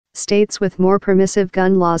States with more permissive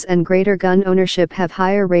gun laws and greater gun ownership have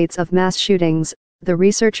higher rates of mass shootings, the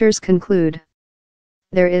researchers conclude.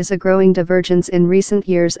 There is a growing divergence in recent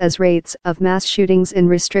years as rates of mass shootings in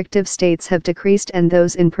restrictive states have decreased and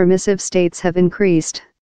those in permissive states have increased.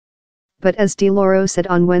 But as DeLauro said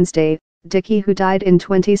on Wednesday, Dickey, who died in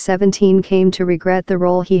 2017, came to regret the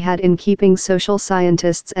role he had in keeping social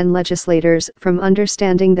scientists and legislators from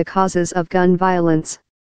understanding the causes of gun violence.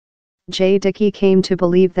 J. Dickey came to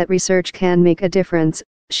believe that research can make a difference,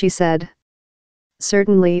 she said.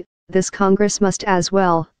 Certainly, this Congress must as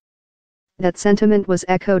well. That sentiment was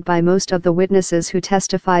echoed by most of the witnesses who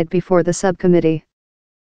testified before the subcommittee.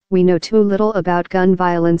 We know too little about gun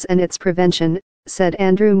violence and its prevention, said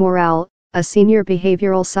Andrew Morale, a senior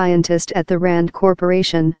behavioral scientist at the Rand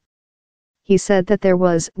Corporation. He said that there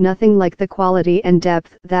was nothing like the quality and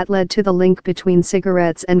depth that led to the link between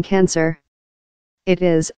cigarettes and cancer. It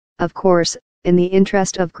is, of course, in the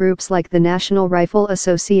interest of groups like the National Rifle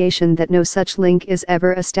Association that no such link is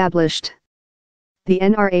ever established. The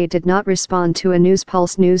NRA did not respond to a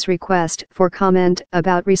NewsPulse news request for comment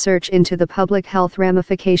about research into the public health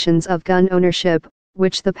ramifications of gun ownership,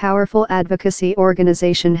 which the powerful advocacy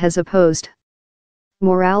organization has opposed.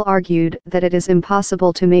 Morale argued that it is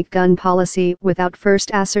impossible to make gun policy without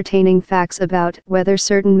first ascertaining facts about whether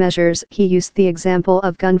certain measures, he used the example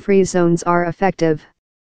of gun-free zones, are effective.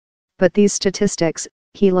 But these statistics,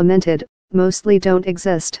 he lamented, mostly don't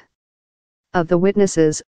exist. Of the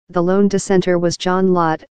witnesses, the lone dissenter was John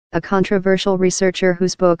Lott, a controversial researcher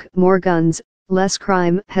whose book, More Guns, Less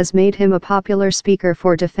Crime, has made him a popular speaker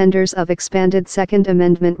for defenders of expanded Second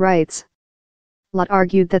Amendment rights. Lott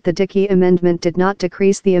argued that the Dickey Amendment did not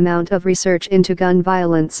decrease the amount of research into gun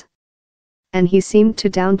violence. And he seemed to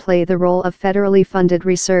downplay the role of federally funded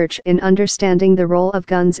research in understanding the role of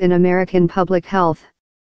guns in American public health.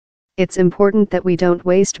 It's important that we don't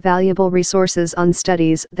waste valuable resources on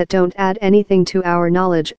studies that don't add anything to our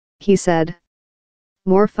knowledge, he said.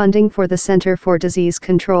 More funding for the Center for Disease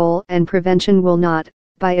Control and Prevention will not,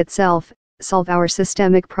 by itself, solve our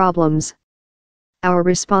systemic problems. Our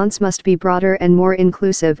response must be broader and more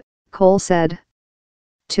inclusive, Cole said.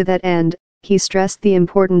 To that end, he stressed the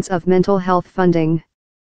importance of mental health funding.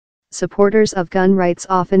 Supporters of gun rights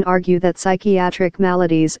often argue that psychiatric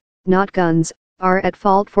maladies, not guns, are at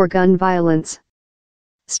fault for gun violence.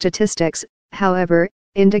 Statistics, however,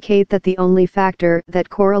 indicate that the only factor that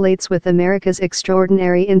correlates with America's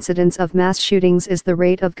extraordinary incidence of mass shootings is the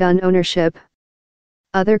rate of gun ownership.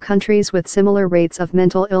 Other countries with similar rates of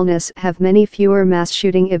mental illness have many fewer mass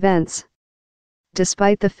shooting events.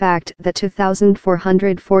 Despite the fact that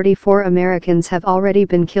 2,444 Americans have already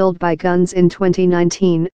been killed by guns in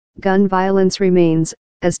 2019, gun violence remains,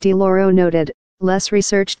 as DeLauro noted, less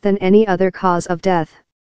researched than any other cause of death.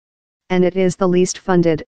 And it is the least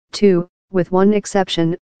funded, too, with one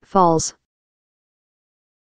exception, falls.